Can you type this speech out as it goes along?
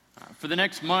For the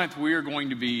next month, we are going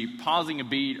to be pausing a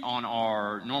beat on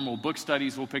our normal book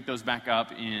studies. We'll pick those back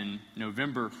up in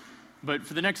November. But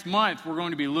for the next month, we're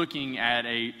going to be looking at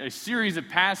a series of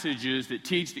passages that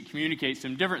teach, that communicate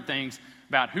some different things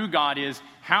about who God is,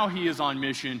 how He is on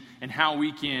mission, and how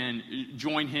we can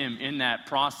join Him in that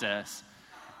process.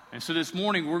 And so this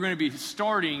morning, we're going to be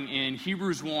starting in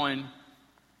Hebrews 1,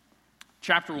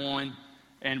 chapter 1,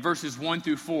 and verses 1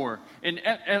 through 4. And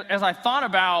as I thought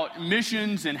about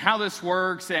missions and how this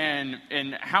works and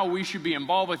how we should be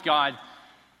involved with God,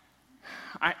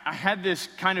 I had this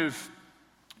kind of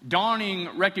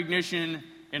dawning recognition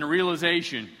and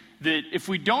realization that if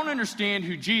we don't understand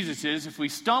who Jesus is, if we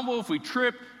stumble, if we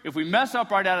trip, if we mess up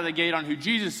right out of the gate on who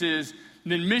Jesus is,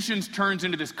 then missions turns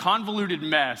into this convoluted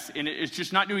mess, and it's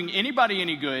just not doing anybody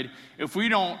any good if we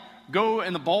don't go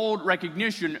in the bold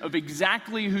recognition of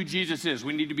exactly who Jesus is.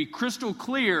 We need to be crystal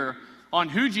clear on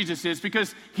who Jesus is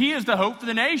because He is the hope for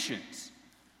the nations.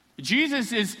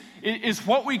 Jesus is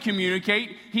what we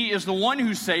communicate. He is the one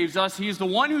who saves us. He is the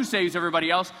one who saves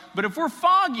everybody else. But if we're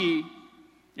foggy,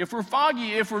 if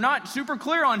we're not super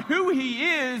clear on who He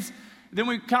is, then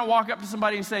we kind of walk up to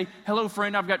somebody and say, "Hello,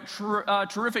 friend, I've got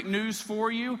terrific news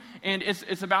for you. And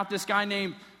it's about this guy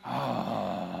named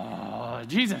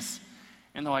Jesus."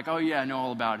 And they're like, "Oh, yeah, I know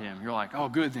all about him." You're like, "Oh,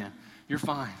 good then. You're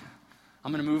fine.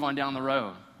 I'm going to move on down the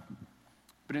road."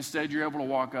 But instead, you're able to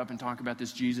walk up and talk about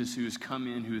this Jesus who has come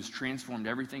in, who has transformed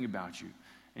everything about you.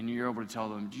 And you're able to tell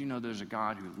them, "Do you know there's a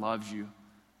God who loves you?"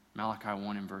 Malachi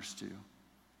 1 and verse 2.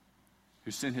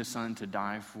 Who sent His Son to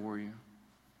die for you.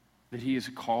 That He is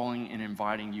calling and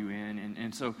inviting you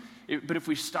in. But if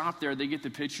we stop there, they get the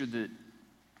picture that,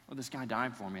 "Oh, this guy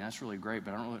died for me. That's really great,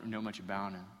 but I don't really know much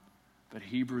about Him." But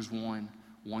Hebrews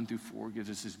 1 through 4 gives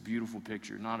us this beautiful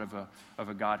picture, not of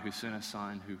a God who sent a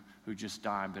Son who just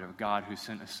died, but of a God who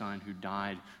sent a Son who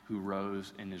died, who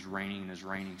rose, and is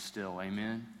reigning still.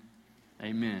 Amen?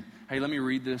 Amen. Hey, let me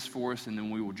read this for us, and then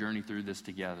we will journey through this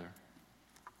together.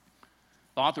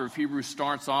 The author of Hebrews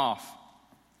starts off,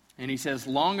 and he says,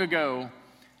 "Long ago,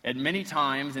 at many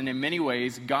times and in many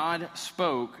ways, God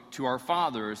spoke to our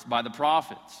fathers by the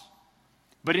prophets.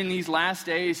 But in these last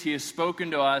days, He has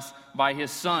spoken to us by His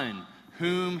Son,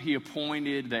 whom He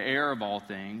appointed the heir of all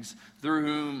things, through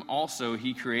whom also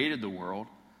He created the world.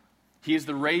 He is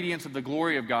the radiance of the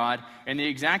glory of God and the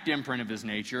exact imprint of His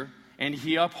nature, and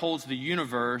He upholds the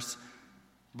universe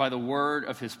by the word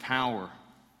of His power.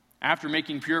 After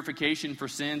making purification for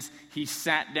sins, He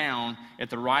sat down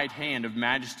at the right hand of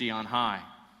Majesty on high,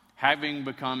 having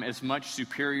become as much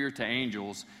superior to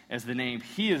angels as the name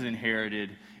He has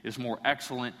inherited is more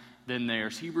excellent than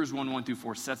theirs." Hebrews 1 through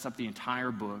 4 sets up the entire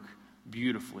book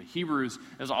beautifully. Hebrews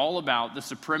is all about the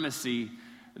supremacy,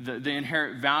 the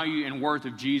inherent value and worth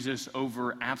of Jesus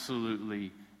over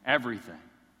absolutely everything.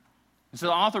 And so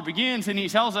the author begins and he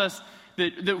tells us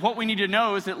that what we need to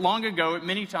know is that long ago, at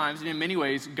many times and in many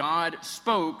ways, God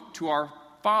spoke to our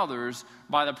fathers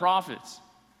by the prophets.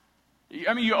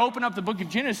 I mean, you open up the book of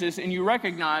Genesis and you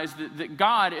recognize that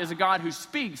God is a God who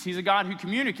speaks. He's a God who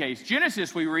communicates.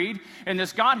 Genesis, we read, and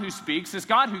this God who speaks, this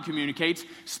God who communicates,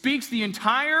 speaks the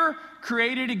entire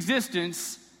created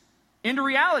existence into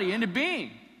reality, into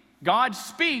being. God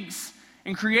speaks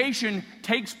and creation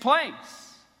takes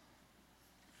place.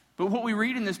 But what we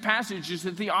read in this passage is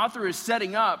that the author is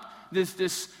setting up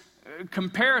this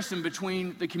comparison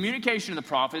between the communication of the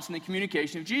prophets and the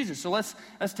communication of Jesus. So let's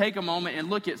take a moment and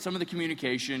look at some of the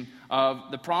communication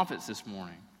of the prophets this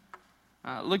morning.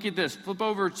 Look at this. Flip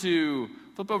over to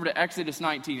Exodus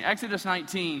 19. Exodus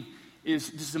 19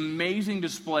 is this amazing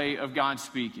display of God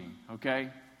speaking, okay?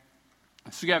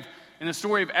 So you have, in the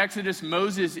story of Exodus,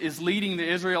 Moses is leading the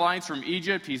Israelites from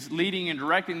Egypt. He's leading and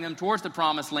directing them towards the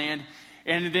promised land.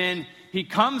 And then he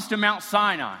comes to Mount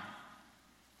Sinai.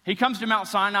 He comes to Mount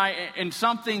Sinai and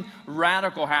something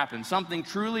radical happens. Something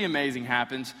truly amazing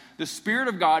happens. The Spirit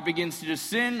of God begins to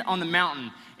descend on the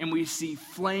mountain, and we see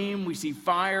flame, we see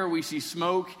fire, we see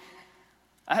smoke.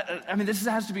 I mean, this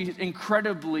has to be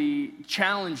incredibly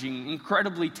challenging,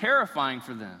 incredibly terrifying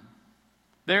for them.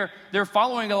 They're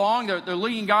following along, they're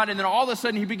leading God, and then all of a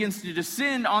sudden He begins to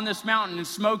descend on this mountain in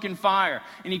smoke and fire.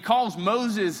 And He calls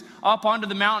Moses up onto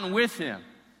the mountain with Him.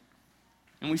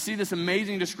 And we see this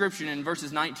amazing description in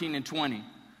verses 19 and 20.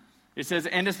 It says,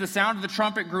 "And as the sound of the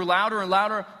trumpet grew louder and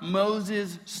louder,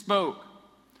 Moses spoke."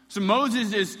 So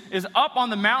Moses is up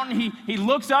on the mountain. He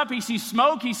looks up, he sees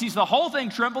smoke, he sees the whole thing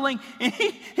trembling, and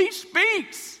he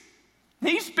speaks.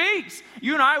 He speaks.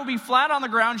 You and I will be flat on the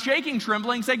ground, shaking,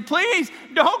 trembling, saying, "Please,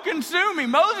 don't consume me."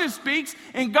 Moses speaks,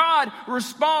 and God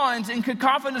responds in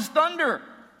cacophonous thunder.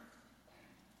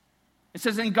 It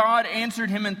says, and God answered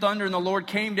him in thunder, and the Lord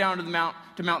came down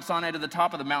to Mount Sinai, to the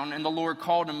top of the mountain, and the Lord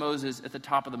called to Moses at the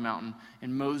top of the mountain,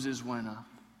 and Moses went up.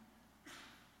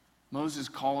 Moses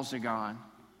calls to God,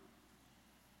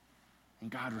 and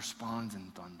God responds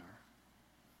in thunder.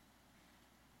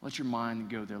 Let your mind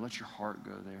go there. Let your heart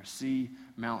go there. See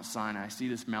Mount Sinai. See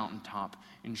this mountaintop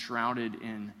enshrouded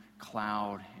in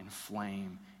cloud and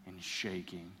flame and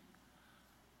shaking.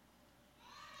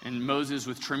 And Moses,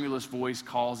 with tremulous voice,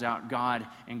 calls out God,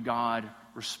 and God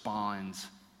responds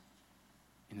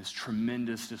in this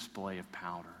tremendous display of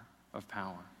power.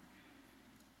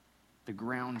 The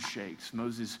ground shakes.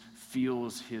 Moses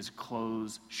feels his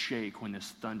clothes shake when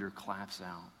this thunder claps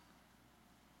out.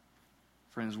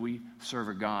 Friends, we serve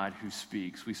a God who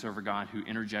speaks. We serve a God who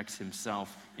interjects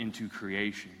himself into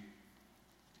creation.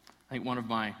 I think one of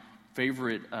my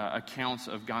favorite accounts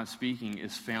of God speaking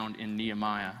is found in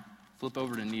Nehemiah. Flip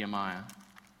over to Nehemiah.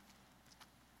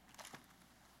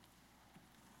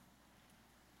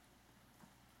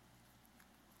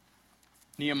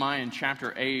 Nehemiah in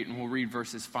chapter 8, and we'll read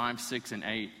verses 5, 6, and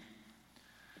 8.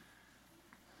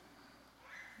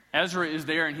 Ezra is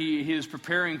there, and he is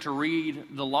preparing to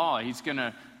read the law. He's going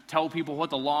to tell people what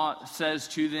the law says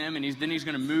to them, and then he's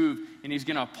going to move, and he's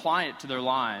going to apply it to their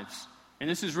lives. And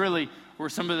this is really where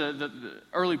some of the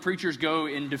early preachers go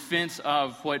in defense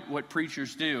of what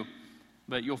preachers do.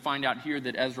 But you'll find out here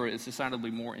that Ezra is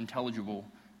decidedly more intelligible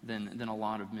than a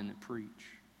lot of men that preach.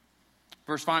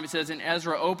 Verse 5, it says, and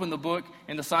Ezra opened the book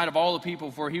in the sight of all the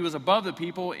people, for he was above the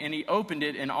people, and he opened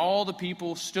it, and all the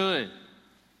people stood.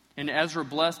 And Ezra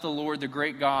blessed the Lord, the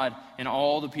great God, and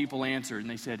all the people answered. And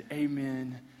they said,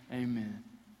 Amen, amen.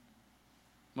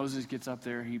 Moses gets up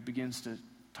there. He begins to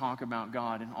talk about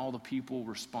God, and all the people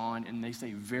respond, and they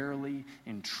say, verily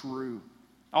and true.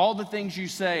 All the things you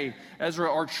say, Ezra,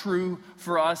 are true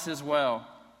for us as well.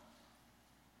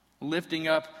 Lifting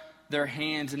up their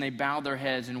hands, and they bow their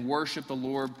heads and worship the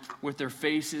Lord with their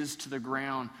faces to the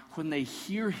ground. When they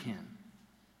hear him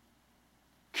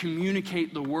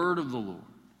communicate the word of the Lord,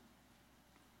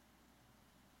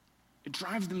 it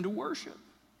drives them to worship.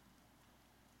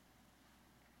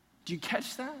 Do you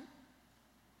catch that?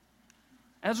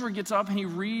 Ezra gets up and he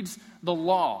reads the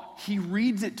law. He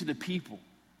reads it to the people,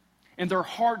 and their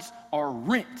hearts are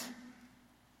rent.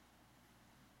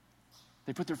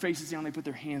 They put their faces down, they put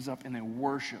their hands up, and they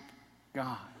worship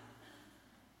God.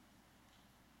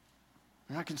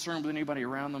 They're not concerned with anybody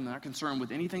around them. They're not concerned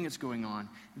with anything that's going on.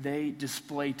 They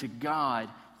display to God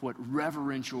what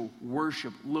reverential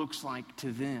worship looks like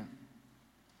to them.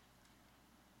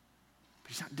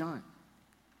 But he's not done.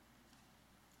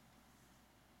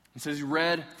 It says he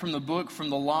read from the book, from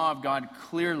the law of God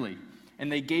clearly,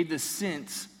 and they gave the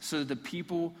sense so that the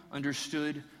people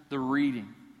understood the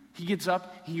reading. He gets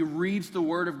up, he reads the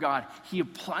word of God, he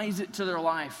applies it to their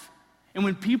life. And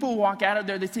when people walk out of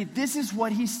there, they say, this is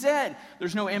what he said.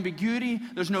 There's no ambiguity,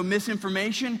 there's no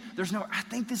misinformation, I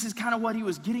think this is kind of what he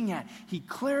was getting at. He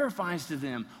clarifies to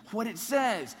them what it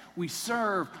says. We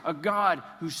serve a God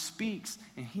who speaks,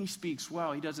 and he speaks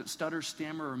well. He doesn't stutter,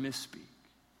 stammer, or misspeak.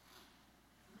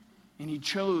 And he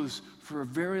chose for a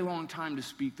very long time to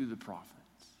speak through the prophets.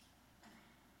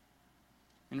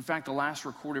 In fact, the last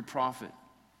recorded prophet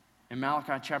in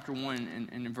Malachi chapter 1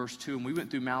 and in verse 2, and we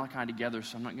went through Malachi together,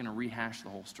 so I'm not going to rehash the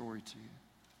whole story to you.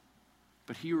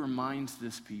 But he reminds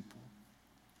this people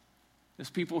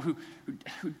who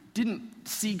didn't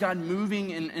see God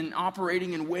moving and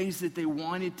operating in ways that they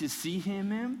wanted to see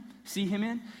him in,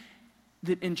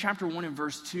 that in chapter 1 and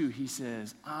verse 2, he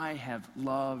says, I have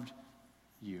loved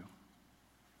you.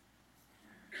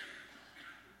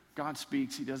 God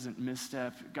speaks, he doesn't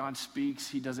misstep. God speaks,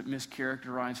 he doesn't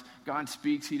mischaracterize. God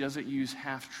speaks, he doesn't use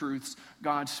half-truths.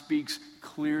 God speaks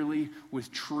clearly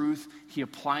with truth. He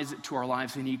applies it to our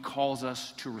lives, and he calls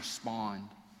us to respond.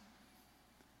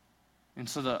 And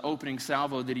so the opening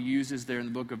salvo that he uses there in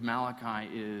the book of Malachi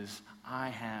is, I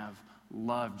have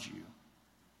loved you,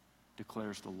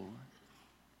 declares the Lord.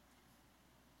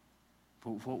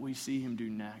 But what we see him do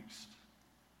next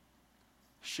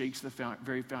shakes the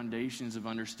very foundations of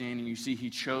understanding. You see, he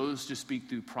chose to speak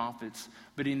through prophets,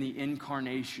 but in the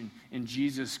incarnation, in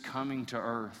Jesus coming to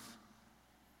earth,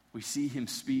 we see him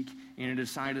speak in a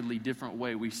decidedly different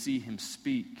way. We see him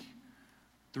speak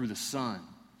through the Son.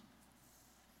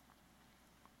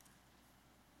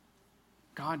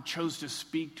 God chose to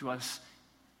speak to us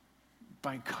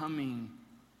by coming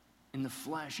in the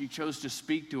flesh. He chose to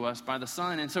speak to us by the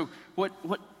Son. And so what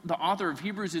the author of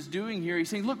Hebrews is doing here, he's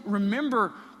saying, look,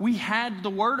 remember, we had the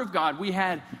Word of God. We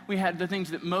had the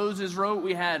things that Moses wrote.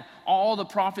 We had all the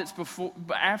prophets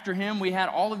after him. We had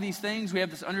all of these things. We have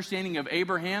this understanding of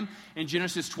Abraham in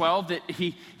Genesis 12 that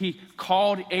he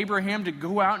called Abraham to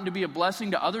go out and to be a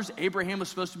blessing to others. Abraham was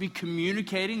supposed to be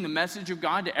communicating the message of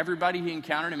God to everybody he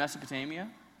encountered in Mesopotamia.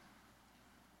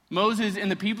 Moses and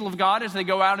the people of God, as they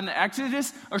go out in the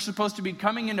Exodus, are supposed to be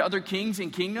coming into other kings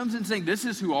and kingdoms and saying, this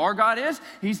is who our God is.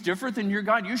 He's different than your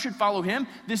God. You should follow him.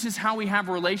 This is how we have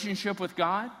a relationship with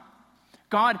God.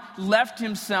 God left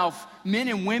himself, men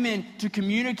and women, to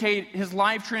communicate his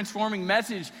life-transforming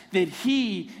message that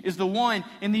he is the one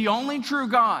and the only true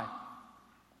God.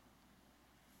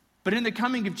 But in the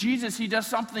coming of Jesus, he does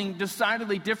something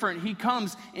decidedly different. He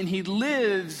comes and he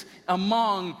lives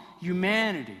among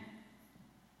humanity.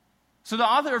 So the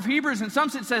author of Hebrews in some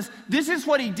sense says, this is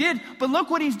what he did, but look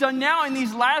what he's done now in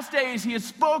these last days. He has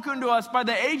spoken to us by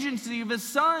the agency of his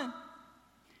Son.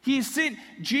 He has sent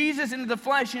Jesus into the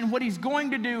flesh, and what he's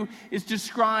going to do is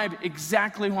describe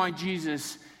exactly why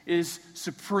Jesus is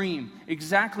supreme,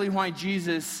 exactly why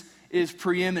Jesus is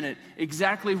preeminent,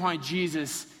 exactly why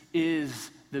Jesus is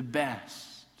the best.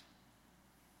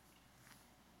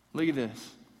 Look at this.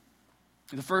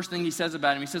 The first thing he says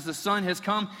about him, he says, the Son has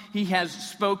come, he has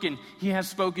spoken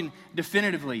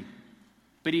definitively.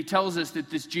 But he tells us that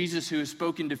this Jesus who has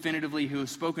spoken definitively, who has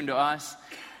spoken to us,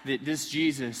 that this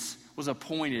Jesus was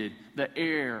appointed the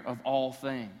heir of all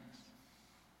things.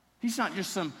 He's not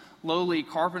just some lowly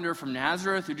carpenter from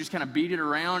Nazareth who just kind of beat it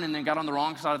around and then got on the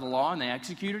wrong side of the law and they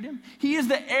executed him. He is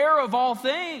the heir of all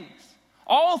things.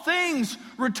 All things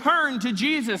return to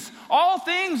Jesus. All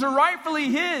things are rightfully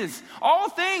his. All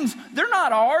things, they're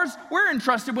not ours. We're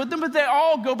entrusted with them, but they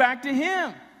all go back to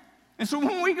him. And so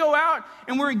when we go out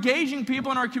and we're engaging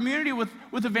people in our community with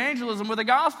evangelism, with the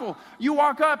gospel, you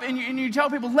walk up and you tell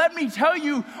people, let me tell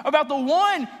you about the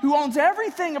one who owns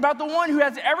everything, about the one who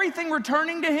has everything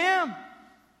returning to him.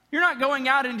 You're not going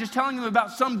out and just telling them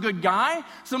about some good guy,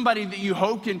 somebody that you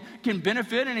hope can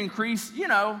benefit and increase,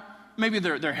 maybe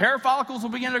their hair follicles will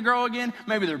begin to grow again.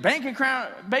 Maybe their bank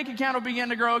account will begin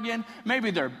to grow again.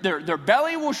 Maybe their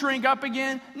belly will shrink up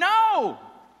again. No!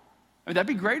 That'd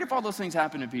be great if all those things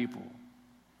happen to people.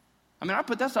 I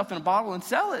put that stuff in a bottle and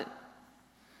sell it.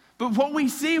 But what we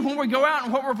see when we go out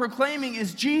and what we're proclaiming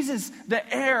is Jesus, the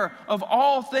heir of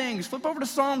all things. Flip over to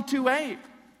Psalm 2:8.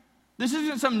 This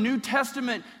isn't some New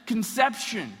Testament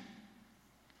conception.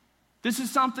 This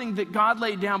is something that God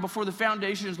laid down before the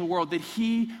foundations of the world, that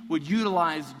he would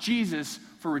utilize Jesus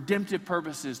for redemptive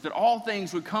purposes, that all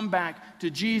things would come back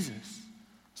to Jesus.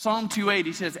 Psalm 2:8,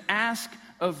 he says, ask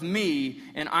of me,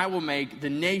 and I will make the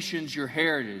nations your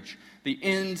heritage, the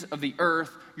ends of the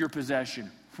earth your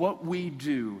possession. What we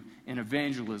do in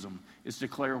evangelism is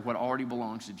declare what already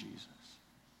belongs to Jesus.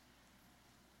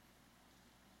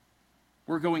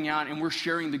 We're going out and we're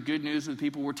sharing the good news with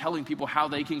people. We're telling people how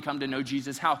they can come to know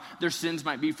Jesus, how their sins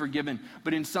might be forgiven.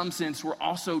 But in some sense, we're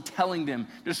also telling them,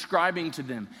 describing to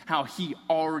them how he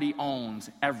already owns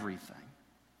everything.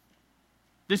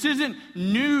 This isn't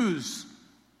news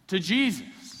to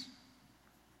Jesus.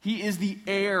 He is the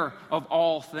heir of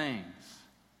all things.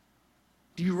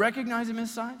 Do you recognize him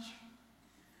as such?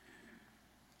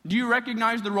 Do you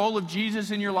recognize the role of Jesus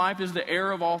in your life as the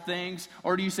heir of all things?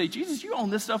 Or do you say, Jesus, you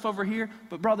own this stuff over here,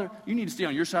 but brother, you need to stay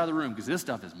on your side of the room because this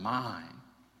stuff is mine.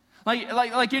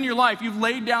 Like in your life, you've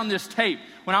laid down this tape.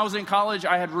 When I was in college,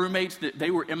 I had roommates that they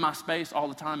were in my space all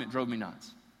the time. It drove me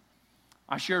nuts.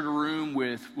 I shared a room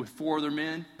with 4 other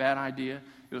men. Bad idea.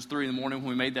 It was 3 a.m. when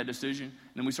we made that decision.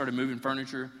 And then we started moving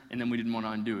furniture, and then we didn't want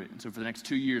to undo it. And so for the next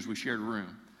 2 years, we shared a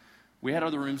room. We had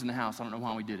other rooms in the house. I don't know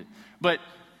why we did it. But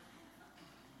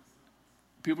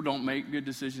people don't make good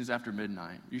decisions after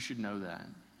midnight. You should know that.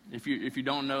 If you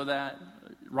don't know that,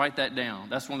 write that down.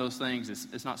 That's one of those things.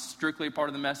 It's not strictly a part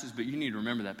of the message, but you need to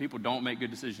remember that. People don't make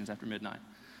good decisions after midnight.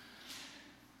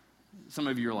 Some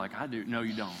of you are like, I do. No,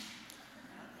 you don't.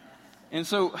 And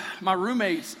so my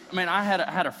roommates, I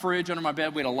had a fridge under my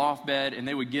bed. We had a loft bed, and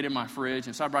they would get in my fridge.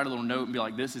 And so I'd write a little note and be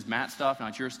like, this is Matt's stuff,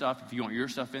 not your stuff. If you want your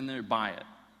stuff in there, buy it,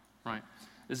 right?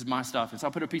 This is my stuff. And so I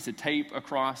put a piece of tape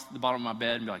across the bottom of my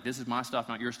bed and be like, this is my stuff,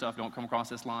 not your stuff. Don't come across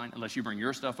this line unless you bring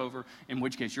your stuff over, in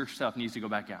which case your stuff needs to go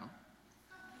back out.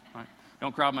 Right?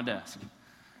 Don't crowd my desk.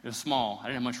 It was small. I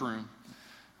didn't have much room.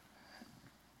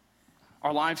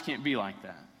 Our lives can't be like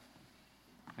that.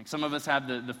 Like some of us have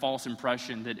the false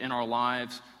impression that in our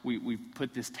lives, we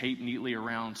put this tape neatly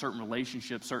around certain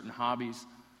relationships, certain hobbies.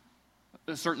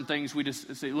 certain things we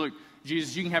just say, look,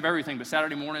 Jesus, you can have everything, but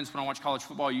Saturday mornings when I watch college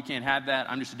football, you can't have that.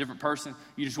 I'm just a different person.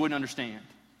 You just wouldn't understand.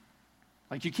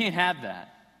 Like, you can't have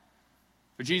that.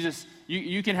 But Jesus,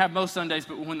 you can have most Sundays,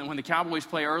 but when the Cowboys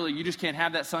play early, you just can't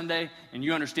have that Sunday, and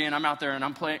you understand I'm out there and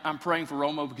I'm praying for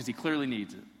Romo because he clearly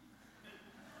needs it.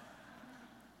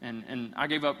 And I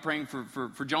gave up praying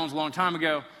for Jones a long time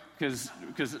ago because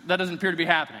that doesn't appear to be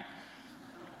happening.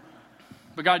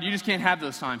 But God, you just can't have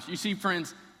those times. You see,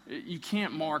 friends, you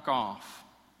can't mark off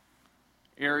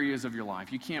areas of your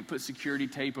life. You can't put security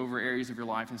tape over areas of your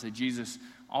life and say, Jesus,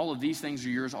 all of these things are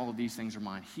yours, all of these things are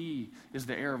mine. He is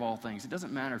the heir of all things. It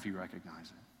doesn't matter if you recognize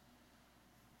it.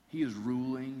 He is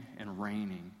ruling and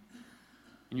reigning.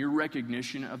 And your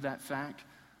recognition of that fact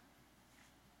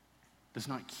does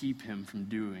not keep him from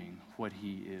doing what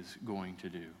he is going to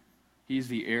do. He is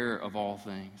the heir of all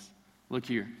things. Look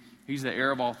here. He's the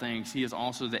heir of all things. He is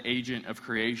also the agent of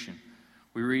creation.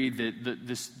 We read that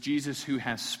this Jesus who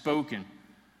has spoken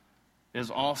has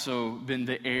also been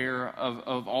the heir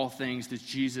of all things, that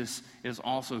Jesus is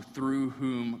also through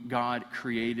whom God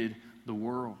created the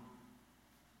world.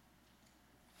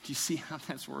 Do you see how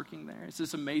that's working there? It's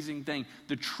this amazing thing.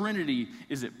 The Trinity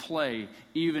is at play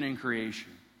even in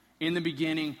creation. In the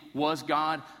beginning was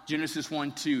God, Genesis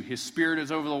 1:2. His Spirit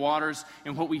is over the waters.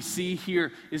 And what we see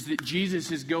here is that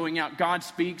Jesus is going out. God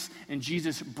speaks and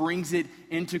Jesus brings it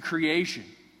into creation.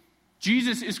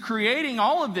 Jesus is creating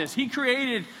all of this. He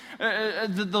created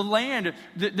the land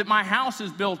that my house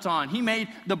is built on. He made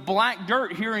the black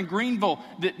dirt here in Greenville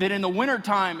that in the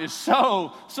wintertime is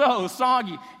so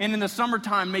soggy. And in the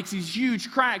summertime makes these huge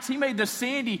cracks. He made the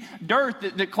sandy dirt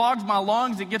that clogs my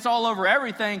lungs, that gets all over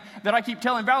everything, that I keep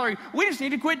telling Valerie, we just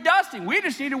need to quit dusting. We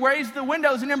just need to raise the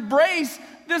windows and embrace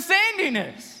the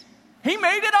sandiness. He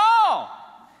made it all.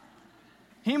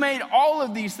 He made all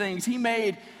of these things. He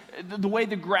made the way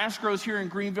the grass grows here in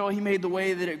Greenville. He made the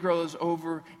way that it grows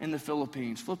over in the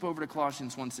Philippines. Flip over to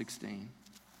Colossians 1:16.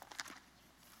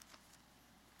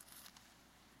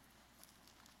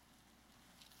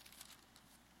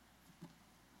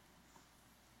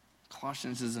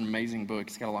 Colossians is an amazing book.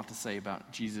 It's got a lot to say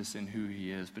about Jesus and who he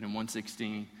is. But in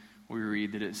 1:16, we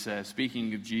read that it says,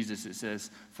 speaking of Jesus, it says,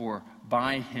 for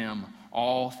by him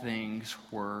all things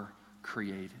were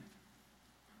created.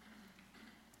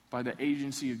 By the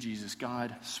agency of Jesus,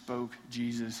 God spoke,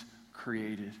 Jesus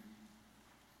created.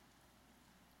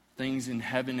 Things in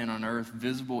heaven and on earth,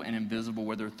 visible and invisible,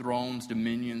 whether thrones,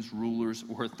 dominions, rulers,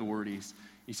 or authorities.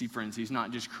 You see, friends, he's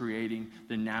not just creating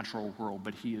the natural world,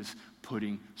 but he is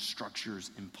putting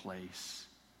structures in place.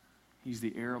 He's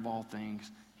the heir of all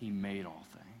things. He made all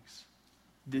things.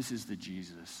 This is the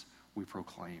Jesus we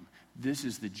proclaim. This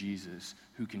is the Jesus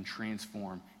who can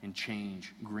transform and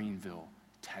change Greenville,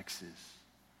 Texas.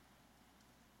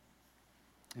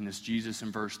 And this Jesus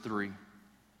in verse 3,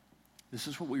 this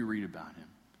is what we read about him.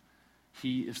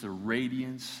 He is the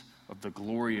radiance of the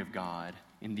glory of God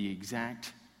in the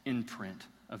exact imprint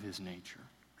of his nature.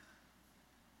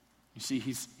 You see,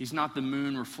 he's not the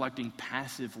moon reflecting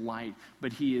passive light,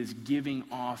 but he is giving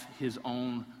off his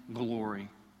own glory.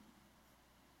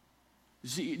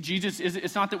 See, Jesus,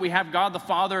 it's not that we have God the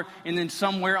Father and then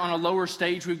somewhere on a lower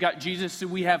stage we've got Jesus. So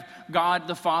we have God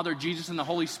the Father, Jesus, and the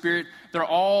Holy Spirit. They're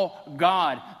all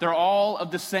God. They're all of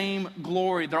the same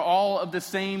glory. They're all of the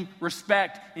same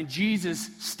respect. And Jesus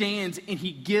stands and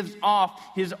he gives off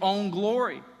his own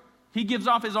glory. He gives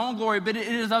off his own glory, but it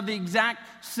is of the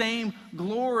exact same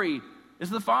glory as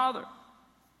the Father.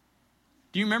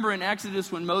 Do you remember in Exodus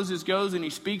when Moses goes and he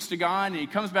speaks to God and he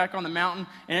comes back on the mountain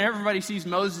and everybody sees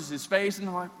Moses' face and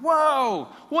they're like, whoa,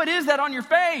 what is that on your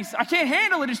face? I can't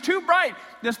handle it. It's too bright.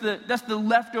 That's the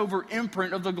leftover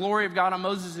imprint of the glory of God on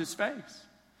Moses' face.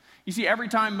 You see, every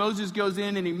time Moses goes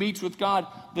in and he meets with God,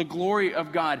 the glory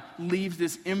of God leaves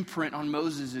this imprint on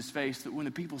Moses' face that when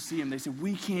the people see him, they say,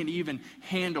 we can't even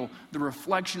handle the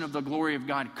reflection of the glory of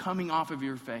God coming off of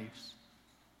your face.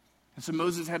 And so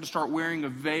Moses had to start wearing a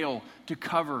veil to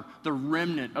cover the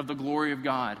remnant of the glory of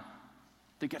God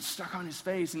that got stuck on his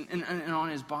face and on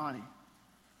his body.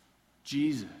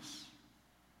 Jesus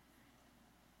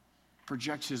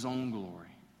projects his own glory.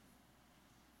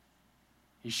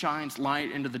 He shines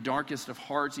light into the darkest of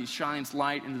hearts. He shines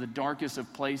light into the darkest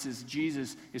of places.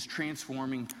 Jesus is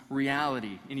transforming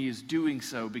reality, and he is doing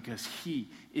so because he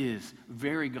is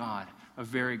very God, a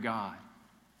very God.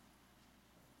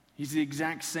 He's the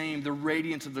exact same, the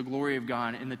radiance of the glory of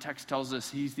God. And the text tells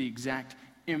us he's the exact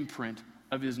imprint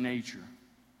of his nature.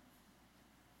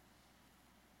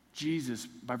 Jesus,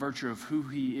 by virtue of who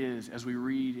he is, as we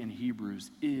read in Hebrews,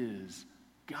 is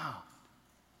God.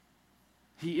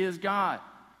 He is God.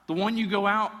 The one you go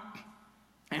out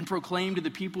and proclaim to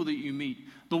the people that you meet.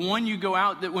 The one you go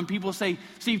out that when people say,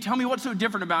 Steve, tell me what's so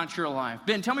different about your life.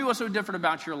 Ben, tell me what's so different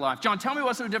about your life. John, tell me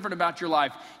what's so different about your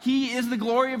life. He is the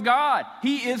glory of God.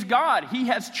 He is God. He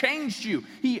has changed you.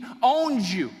 He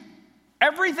owns you.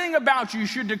 Everything about you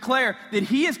should declare that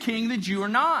he is king, that you are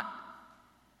not.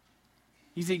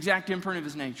 He's the exact imprint of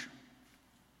his nature.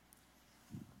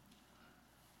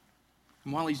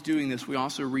 And while he's doing this, we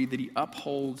also read that he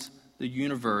upholds the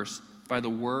universe by the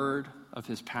word of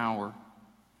his power.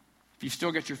 If you've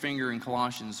still got your finger in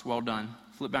Colossians, well done.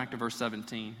 Flip back to verse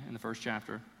 17 in the first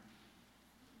chapter.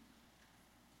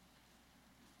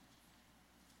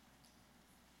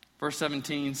 Verse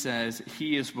 17 says,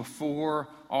 he is before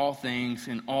all things,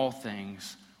 and all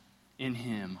things in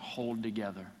him hold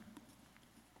together.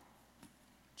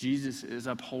 Jesus is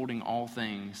upholding all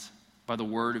things by the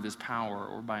word of his power,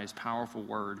 or by his powerful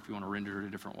word, if you want to render it a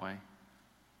different way.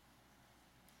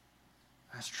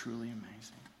 That's truly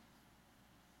amazing.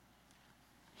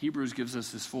 Hebrews gives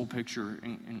us this full picture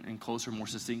in closer, more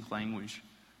succinct language.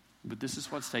 But this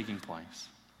is what's taking place.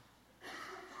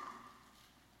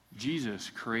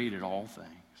 Jesus created all things.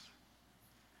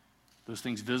 Those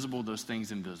things visible, those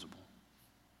things invisible.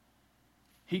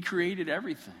 He created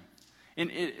everything.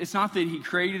 And it's not that he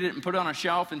created it and put it on a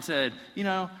shelf and said,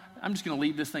 I'm just going to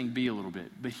leave this thing be a little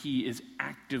bit. But he is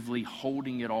actively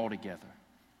holding it all together.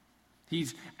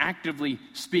 He's actively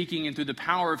speaking, and through the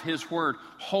power of his word,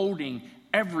 holding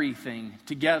everything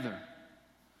together.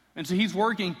 And so he's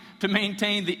working to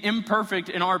maintain the imperfect,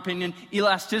 in our opinion,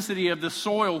 elasticity of the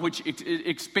soil, which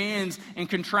expands and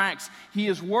contracts. He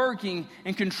is working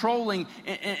and controlling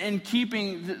and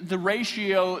keeping the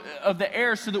ratio of the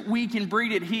air so that we can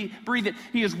breathe it.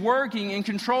 He is working and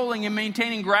controlling and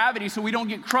maintaining gravity so we don't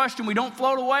get crushed and we don't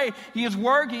float away. He is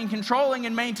working, controlling,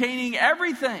 and maintaining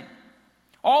everything.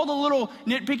 All the little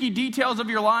nitpicky details of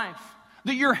your life.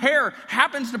 That your hair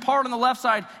happens to part on the left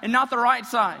side and not the right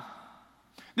side.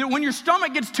 That when your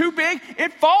stomach gets too big,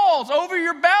 it falls over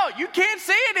your belt. You can't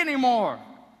see it anymore.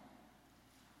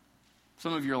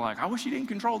 Some of you are like, I wish you didn't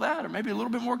control that, or maybe a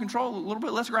little bit more control, a little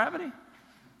bit less gravity.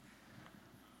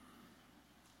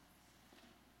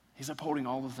 He's upholding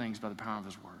all the things by the power of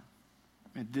his word.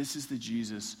 And this is the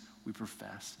Jesus we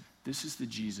profess. This is the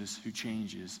Jesus who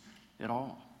changes it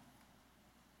all.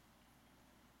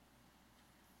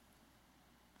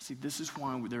 See, this is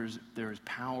why there is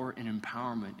power and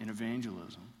empowerment in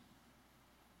evangelism.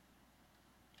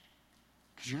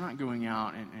 Because you're not going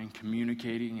out and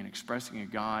communicating and expressing a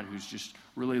God who's just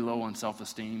really low on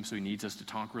self-esteem, so he needs us to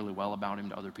talk really well about him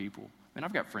to other people. And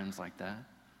I've got friends like that.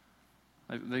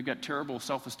 They've got terrible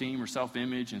self-esteem or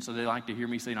self-image, and so they like to hear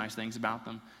me say nice things about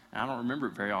them. And I don't remember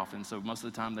it very often, so most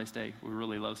of the time they stay with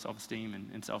really low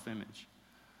self-esteem and self-image.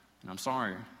 And I'm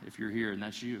sorry if you're here and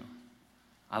that's you.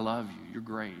 I love you. You're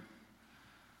great.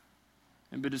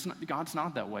 But God's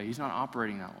not that way. He's not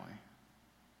operating that way.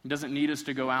 He doesn't need us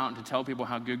to go out and to tell people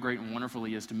how good, great, and wonderful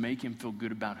he is to make him feel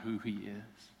good about who he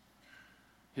is.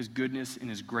 His goodness and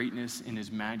his greatness and his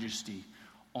majesty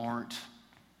aren't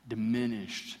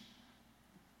diminished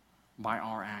by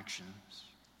our actions.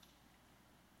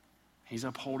 He's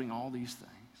upholding all these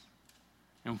things.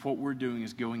 And what we're doing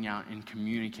is going out and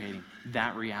communicating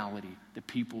that reality to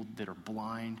people that are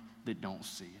blind, that don't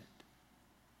see it.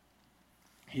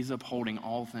 He's upholding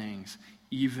all things,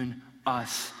 even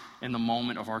us, in the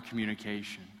moment of our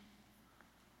communication.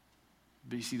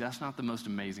 But you see, that's not the most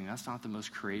amazing, that's not the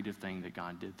most creative thing that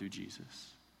God did through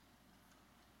Jesus.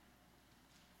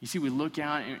 You see, we look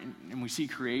out and we see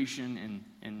creation,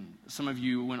 and some of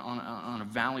you went on a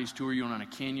valleys tour, you went on a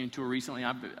canyon tour recently.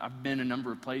 I've been a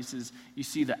number of places. You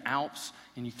see the Alps,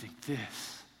 and you think,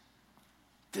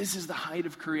 this is the height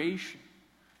of creation.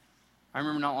 I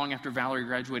remember not long after Valerie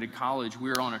graduated college, we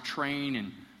were on a train,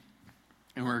 and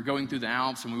we were going through the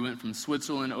Alps, and we went from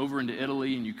Switzerland over into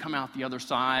Italy, and you come out the other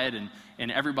side,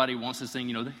 and everybody wants to sing,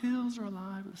 the hills are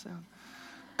alive with sound.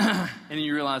 And then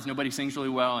you realize nobody sings really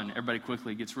well, and everybody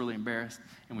quickly gets really embarrassed,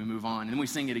 and we move on. And then we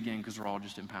sing it again because we're all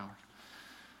just empowered.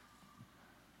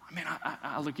 I mean,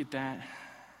 I look at that,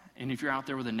 and if you're out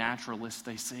there with a naturalist,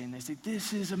 they say,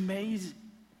 this is amazing.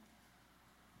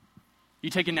 You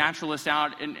take a naturalist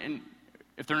out, and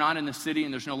if they're not in the city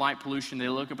and there's no light pollution, they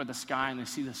look up at the sky and they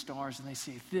see the stars, and they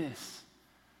say,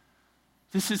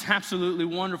 this is absolutely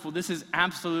wonderful. This is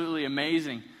absolutely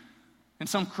amazing. And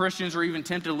some Christians are even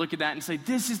tempted to look at that and say,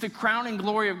 this is the crowning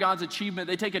glory of God's achievement.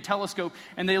 They take a telescope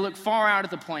and they look far out at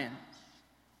the planets.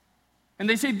 And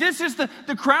they say, this is the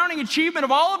crowning achievement of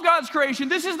all of God's creation.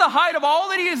 This is the height of all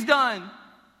that he has done.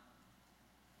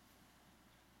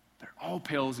 But it all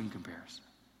pales in comparison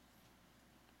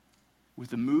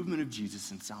with the movement of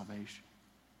Jesus in salvation.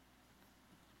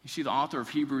 You see, the author of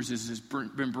Hebrews has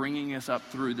been bringing us up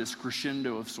through this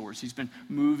crescendo of sorts. He's been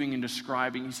moving and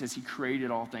describing. He says he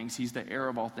created all things. He's the heir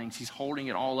of all things. He's holding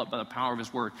it all up by the power of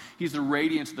his word. He's the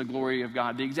radiance of the glory of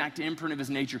God, the exact imprint of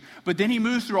his nature. But then he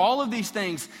moves through all of these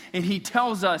things, and he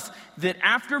tells us that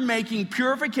after making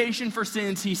purification for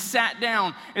sins, he sat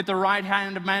down at the right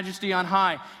hand of majesty on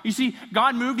high. You see,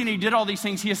 God moved and he did all these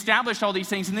things. He established all these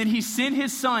things, and then he sent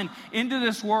his son into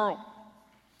this world.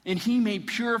 And he made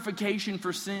purification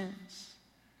for sins.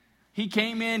 He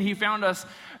came in, he found us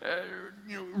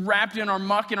wrapped in our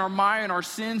muck and our mire and our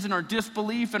sins and our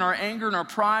disbelief and our anger and our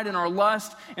pride and our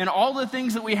lust and all the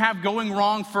things that we have going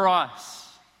wrong for us.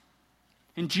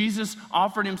 And Jesus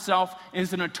offered himself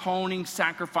as an atoning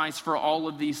sacrifice for all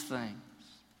of these things.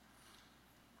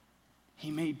 He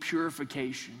made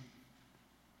purification.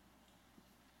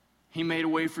 He made a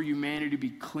way for humanity to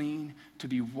be clean, to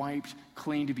be wiped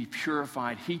clean, to be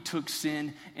purified. He took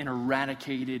sin and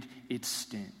eradicated its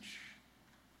stench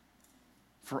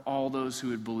for all those who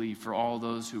would believe, for all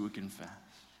those who would confess.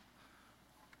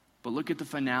 But look at the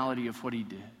finality of what he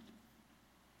did.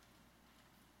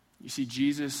 You see,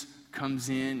 Jesus comes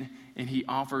in and he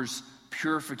offers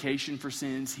purification for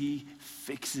sins. He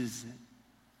fixes it.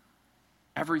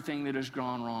 Everything that has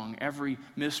gone wrong, every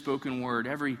misspoken word,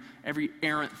 every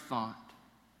errant thought,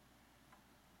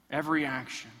 every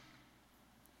action.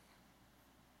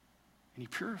 And he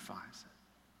purifies it.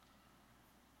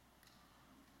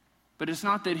 But it's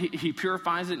not that he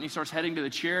purifies it and he starts heading to the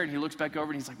chair and he looks back over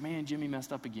and he's like, man, Jimmy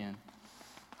messed up again.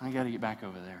 I got to get back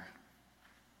over there.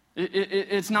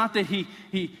 It's not that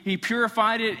he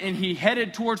purified it and he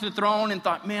headed towards the throne and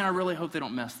thought, man, I really hope they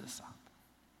don't mess this up.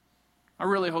 I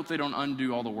really hope they don't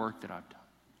undo all the work that I've done.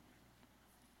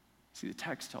 See, the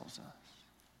text tells us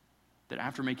that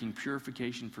after making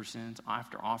purification for sins,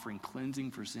 after offering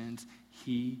cleansing for sins,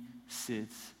 he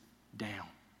sits down.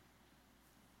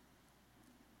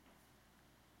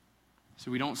 So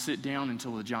we don't sit down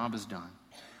until the job is done.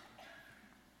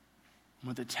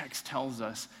 What the text tells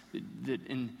us that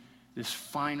in this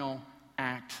final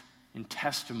act and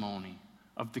testimony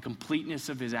of the completeness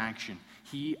of his action,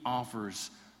 he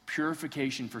offers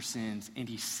purification for sins, and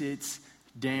he sits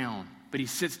down. But he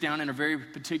sits down in a very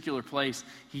particular place.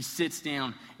 He sits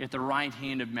down at the right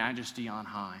hand of majesty on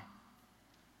high.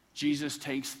 Jesus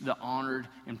takes the honored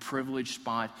and privileged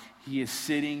spot. He is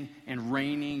sitting and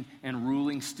reigning and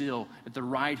ruling still at the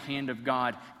right hand of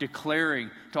God, declaring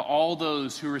to all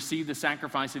those who receive the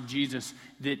sacrifice of Jesus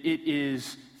that it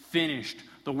is finished.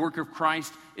 The work of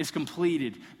Christ is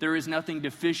completed. There is nothing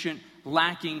deficient,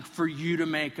 lacking for you to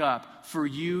make up. For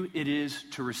you it is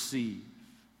to receive.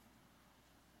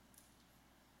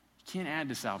 You can't add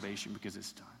to salvation because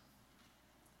it's done.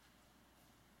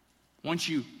 Once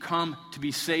you come to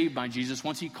be saved by Jesus,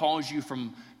 once he calls you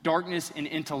from darkness and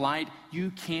into light,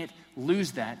 you can't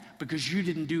lose that because you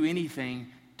didn't do anything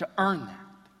to earn that.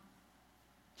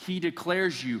 He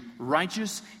declares you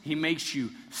righteous. He makes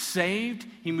you saved.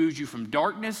 He moves you from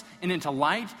darkness and into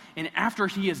light. And after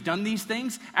he has done these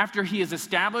things, after he has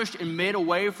established and made a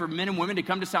way for men and women to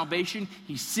come to salvation,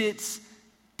 he sits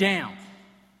down.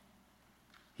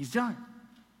 He's done.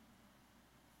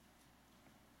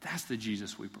 That's the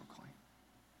Jesus we proclaim.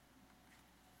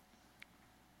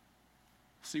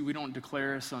 See, we don't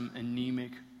declare some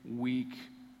anemic, weak,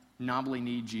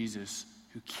 knobbly-kneed Jesus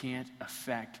who can't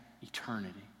affect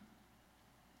eternity.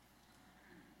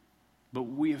 But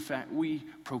we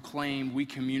proclaim, we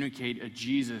communicate a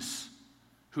Jesus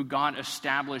who God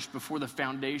established before the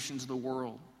foundations of the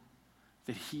world,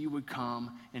 that he would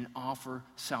come and offer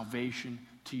salvation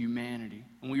to humanity.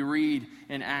 And we read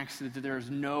in Acts that there is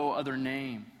no other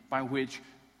name by which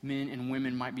men and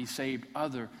women might be saved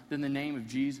other than the name of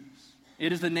Jesus.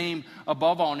 It is the name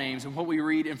above all names. And what we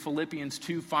read in Philippians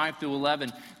 2, 5 through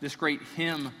 11, this great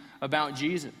hymn about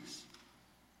Jesus.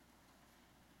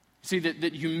 See,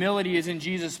 that humility is in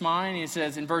Jesus' mind. He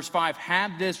says in verse 5,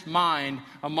 have this mind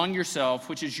among yourself,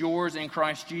 which is yours in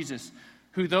Christ Jesus,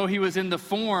 who though he was in the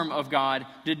form of God,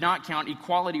 did not count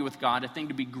equality with God a thing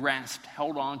to be grasped,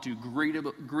 held on to,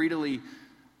 greedily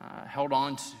held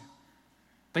on to.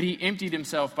 But he emptied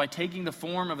himself by taking the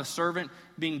form of a servant,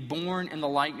 being born in the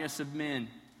likeness of men.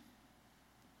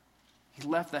 He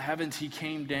left the heavens, he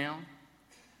came down.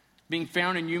 Being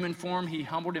found in human form, he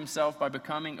humbled himself by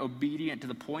becoming obedient to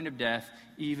the point of death,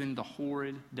 even the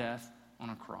horrid death on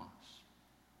a cross.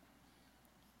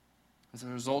 As a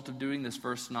result of doing this,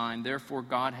 verse 9, therefore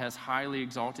God has highly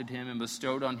exalted him and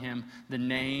bestowed on him the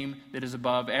name that is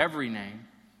above every name,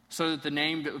 so that the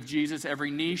name of Jesus,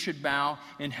 every knee should bow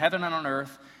in heaven and on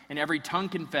earth, and every tongue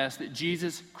confess that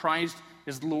Jesus Christ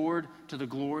is Lord, to the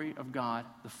glory of God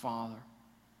the Father.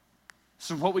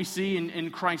 So what we see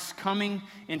in Christ's coming,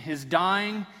 in his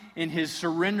dying, in his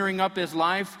surrendering up his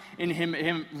life, in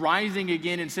him rising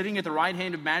again and sitting at the right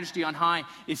hand of majesty on high,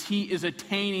 is he is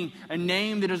attaining a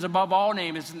name that is above all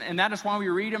names. And that is why we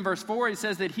read in verse 4, it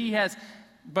says that he has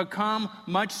become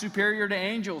much superior to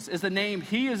angels, as the name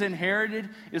he has inherited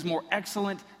is more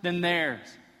excellent than theirs.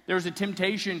 There's a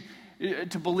temptation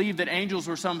to believe that angels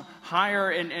were some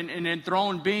higher and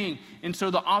enthroned being. And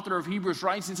so the author of Hebrews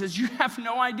writes and says, you have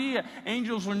no idea.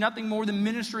 Angels were nothing more than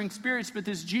ministering spirits, but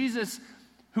this Jesus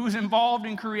who is involved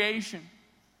in creation,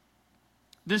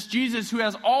 this Jesus who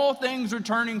has all things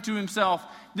returning to himself,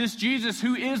 this Jesus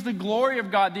who is the glory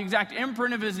of God, the exact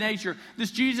imprint of his nature,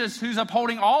 this Jesus who's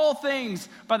upholding all things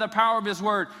by the power of his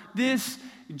word, this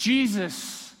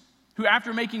Jesus who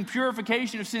after making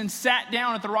purification of sins sat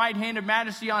down at the right hand of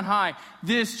majesty on high,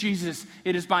 this Jesus,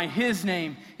 it is by his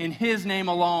name, in his name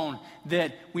alone,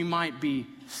 that we might be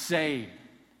saved.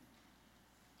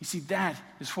 You see, that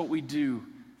is what we do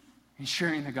in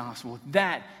sharing the gospel.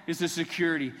 That is the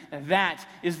security. That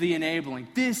is the enabling.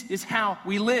 This is how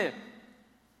we live.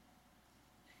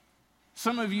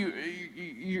 Some of you,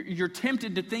 you're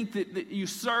tempted to think that you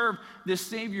serve this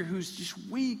Savior who's just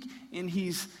weak and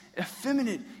he's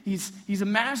effeminate, he's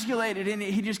emasculated, and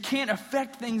he just can't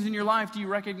affect things in your life. Do you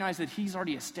recognize that he's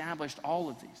already established all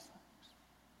of these things?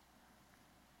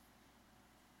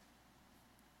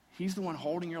 He's the one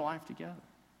holding your life together.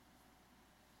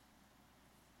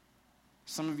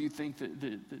 Some of you think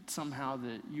that somehow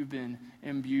that you've been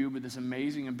imbued with this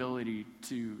amazing ability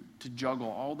to juggle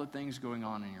all the things going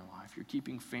on in your life. You're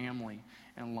keeping family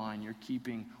in line. You're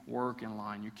keeping work in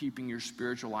line. You're keeping your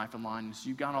spiritual life in line. So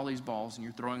you've got all these balls and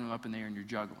you're throwing them up in the air and you're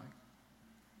juggling.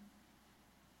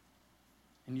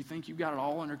 And you think you've got it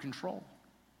all under control.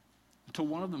 Until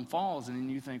one of them falls and then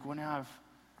you think, well, now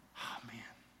oh man.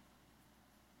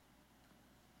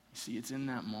 You see, it's in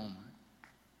that moment.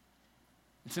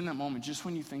 It's in that moment, just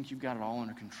when you think you've got it all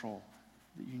under control,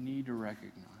 that you need to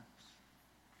recognize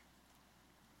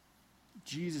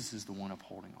Jesus is the one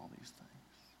upholding all these things.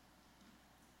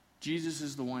 Jesus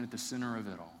is the one at the center of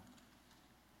it all.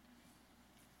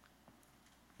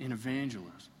 In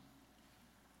evangelism,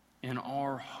 in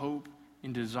our hope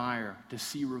and desire to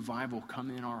see revival come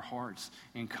in our hearts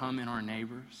and come in our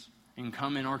neighbors and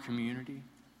come in our community,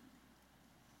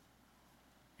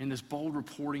 in this bold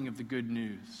reporting of the good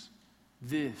news,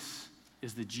 this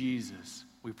is the Jesus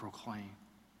we proclaim.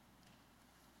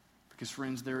 Because,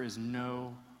 friends, there is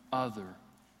no other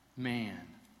man,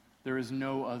 there is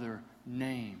no other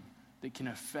name that can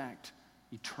affect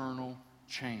eternal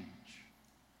change.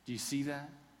 Do you see that?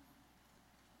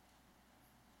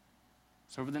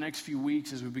 So over the next few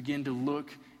weeks, as we begin to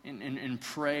look and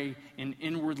pray and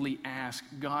inwardly ask,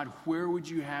 God, where would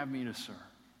you have me to serve?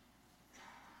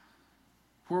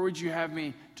 Where would you have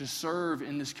me to serve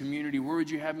in this community? Where would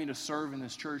you have me to serve in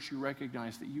this church? You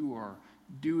recognize that you are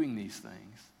doing these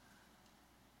things.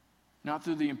 Not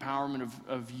through the empowerment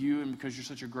of you and because you're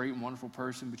such a great and wonderful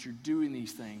person, but you're doing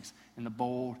these things in the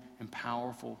bold and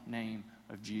powerful name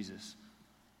of Jesus.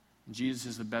 And Jesus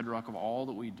is the bedrock of all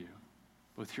that we do,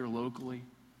 both here locally,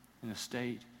 in the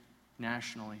state,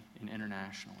 nationally, and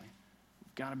internationally.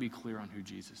 We've got to be clear on who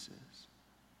Jesus is.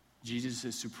 Jesus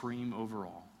is supreme over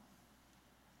all.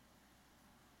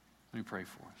 Let me pray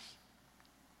for us.